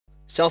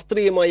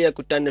ശാസ്ത്രീയമായ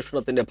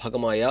കുറ്റാന്വേഷണത്തിന്റെ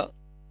ഭാഗമായ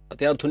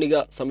അത്യാധുനിക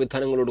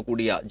സംവിധാനങ്ങളോട്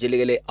കൂടിയ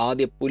ജില്ലയിലെ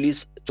ആദ്യ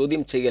പോലീസ്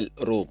ചോദ്യം ചെയ്യൽ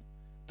റൂം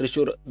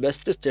തൃശൂർ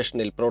വെസ്റ്റ്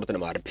സ്റ്റേഷനിൽ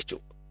പ്രവർത്തനം ആരംഭിച്ചു.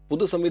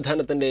 പുതു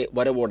സംവിധാനത്തിന്റെ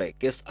വരവോടെ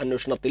കേസ്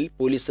അന്വേഷണത്തിൽ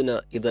പോലീസിന്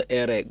ഇത്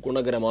ഏറെ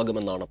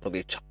ഗുണകരമാകുമെന്നാണ്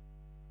പ്രതീക്ഷ.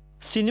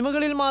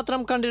 സിനിമകളിൽ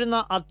മാത്രം കണ്ടിരുന്ന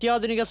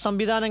അത്യാധുനിക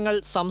സംവിധാനങ്ങൾ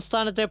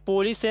സംസ്ഥാനത്തെ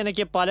പോലീസ്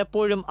സേനയ്ക്ക്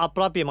പലപ്പോഴും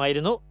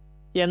അപ്രാപ്യമായിരുന്നു.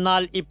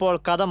 എന്നാൽ ഇപ്പോൾ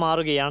കഥ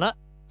മാറുകയാണ്.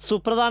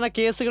 സുപ്രധാന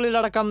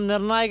കേസുകളിലടക്കം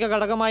നിർണായക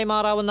ഘടകമായി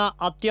മാറാവുന്ന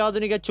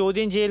അത്യാധുനിക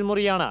ചോദ്യം ചെയ്യൽ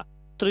മുറിയാണ്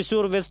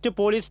തൃശൂർ വെസ്റ്റ്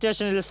പോലീസ്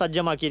സ്റ്റേഷനിൽ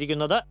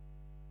സജ്ജമാക്കിയിരിക്കുന്നത്.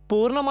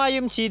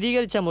 പൂർണ്ണമായും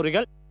ശീതീകരിച്ച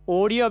മുറികൾ,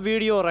 audio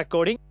video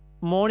recording,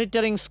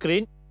 monitoring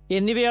screen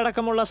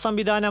എന്നിവയടക്കമുള്ള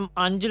സംവിധാനം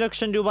 5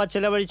 ലക്ഷം രൂപ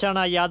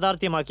ചെലവഴിച്ചാണ്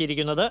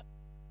യാഥാർത്ഥ്യമാക്കിയിരിക്കുന്നത്.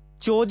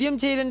 ചോദ്യം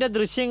ചെയ്യലിന്റെ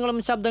ദൃശ്യങ്ങളും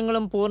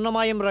ശബ്ദങ്ങളും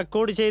പൂർണ്ണമായും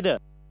റെക്കോർഡ് ചെയ്ത്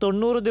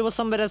 90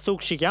 ദിവസം വരെ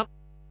സൂക്ഷിക്കാം.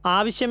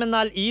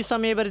 ആവശ്യമെന്നാൽ ഈ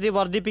സമയപരിധി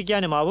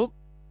വർദ്ധിപ്പിക്കാനുമാവും.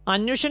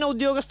 അന്വേഷണ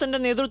ഉദ്യോഗസ്ഥന്റെ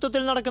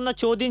നേതൃത്വത്തിൽ നടക്കുന്ന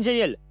ചോദ്യം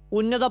ചെയ്യൽ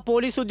ഉന്നത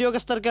പോലീസ്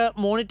ഉദ്യോഗസ്ഥർക്ക്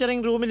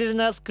മോണിറ്ററിംഗ്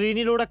റൂമിലിരുന്ന്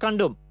സ്ക്രീനിലൂടെ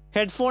കണ്ടും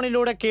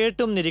ഹെഡ്ഫോണിലൂടെ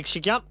കേട്ടും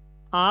നിരീക്ഷിക്കാം.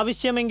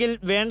 ആവശ്യമെങ്കിൽ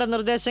വേണ്ട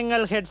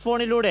നിർദ്ദേശങ്ങൾ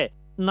ഹെഡ്ഫോണിലൂടെ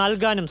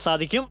നൽകാനും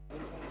സാധിക്കും.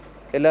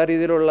 എല്ലാ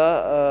രീതിയിലുള്ള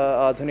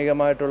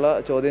ആധുനികമായിട്ടുള്ള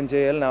ചോദ്യം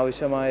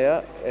ചെയ്യലിനാവശ്യമായ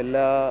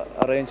എല്ലാ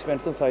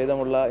അറേഞ്ച്മെൻറ്റ്സും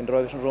സഹിതമുള്ള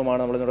ഇൻട്രോഗേഷൻ റൂമാണ്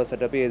നമ്മളിവിടെ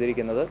സെറ്റപ്പ്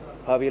ചെയ്തിരിക്കുന്നത്.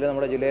 ഭാവിയിൽ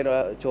നമ്മുടെ ജില്ലയിലെ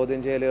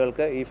ചോദ്യം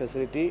ചെയ്യലുകൾക്ക് ഈ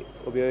ഫെസിലിറ്റി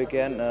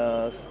ഉപയോഗിക്കാൻ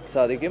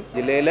സാധിക്കും.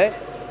 ജില്ലയിലെ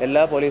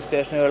എല്ലാ പോലീസ്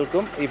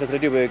സ്റ്റേഷനുകൾക്കും ഈ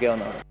ഫെസിലിറ്റി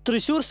ഉപയോഗിക്കാവുന്നതാണ്.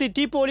 തൃശൂർ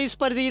സിറ്റി പോലീസ്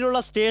പരിധിയിലുള്ള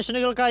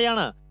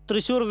സ്റ്റേഷനുകൾക്കായാണ്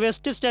തൃശൂർ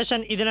വെസ്റ്റ്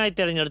സ്റ്റേഷൻ ഇതിനായി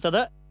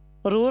തിരഞ്ഞെടുത്തത്.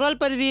 റൂറൽ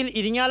പരിധിയിൽ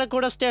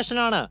ഇരിങ്ങാലക്കുട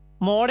സ്റ്റേഷനാണ്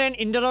മോഡേൺ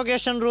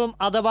ഇന്ററോഗേഷൻ റൂം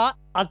അഥവാ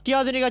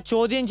അത്യാധുനിക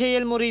ചോദ്യം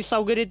ചെയ്യൽ മുറി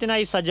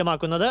സൗകര്യത്തിനായി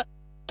സജ്ജമാക്കുന്നത്.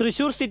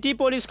 Thrissur city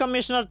police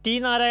commissioner T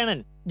Narayanan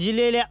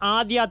ജില്ലയിലെ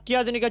ആദ്യ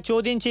അത്യാധുനിക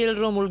ചോദ്യം ചെയ്യൽ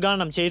റൂം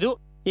ഉദ്ഘാടനം ചെയ്തു.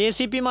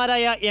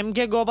 ACP-മാരായ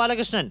MK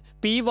ഗോപാലകൃഷ്ണൻ,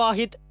 P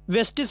വാഹിദ്,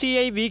 west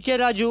CI VK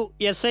Raju,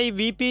 SI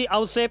VP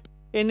Ouseph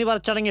എന്നിവർ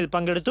ചടങ്ങിൽ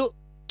പങ്കെടുത്തു.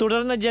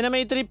 തുടർന്ന്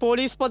ജനമൈത്രി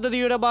പോലീസ്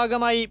പദ്ധതിയുടെ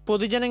ഭാഗമായി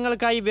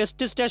പൊതുജനങ്ങൾക്കായി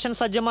വെസ്റ്റ് സ്റ്റേഷൻ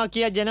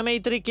സജ്ജമാക്കിയ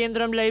ജനമൈത്രി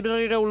കേന്ദ്രം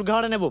ലൈബ്രറിയുടെ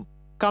ഉദ്ഘാടനവും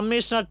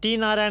കമ്മീഷണർ ടി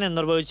നാരായണൻ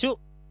നിർവഹിച്ചു.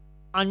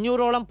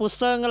 500ഓളം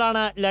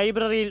പുസ്തകങ്ങളാണ്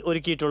ലൈബ്രറിയിൽ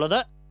ഒരുക്കിയിട്ടുള്ളത്.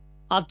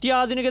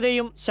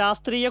 അത്യാധുനികതയും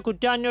ശാസ്ത്രീയ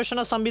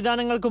കുറ്റാന്വേഷണ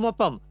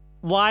സംവിധാനങ്ങൾക്കുമൊപ്പം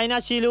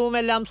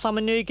വായനാശീലവുമെല്ലാം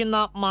സമന്വയിക്കുന്ന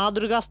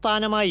മാതൃകാ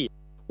സ്ഥാനമായി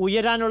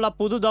ഉയരാനുള്ള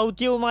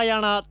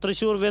പുതുദൗത്യവുമായാണ്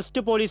തൃശൂർ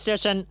വെസ്റ്റ് പോലീസ്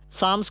സ്റ്റേഷൻ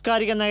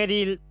സാംസ്കാരിക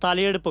നഗരിയിൽ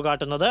തലയെടുപ്പ്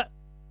കാട്ടുന്നത്.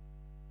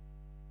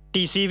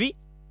 TCV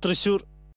തൃശൂർ.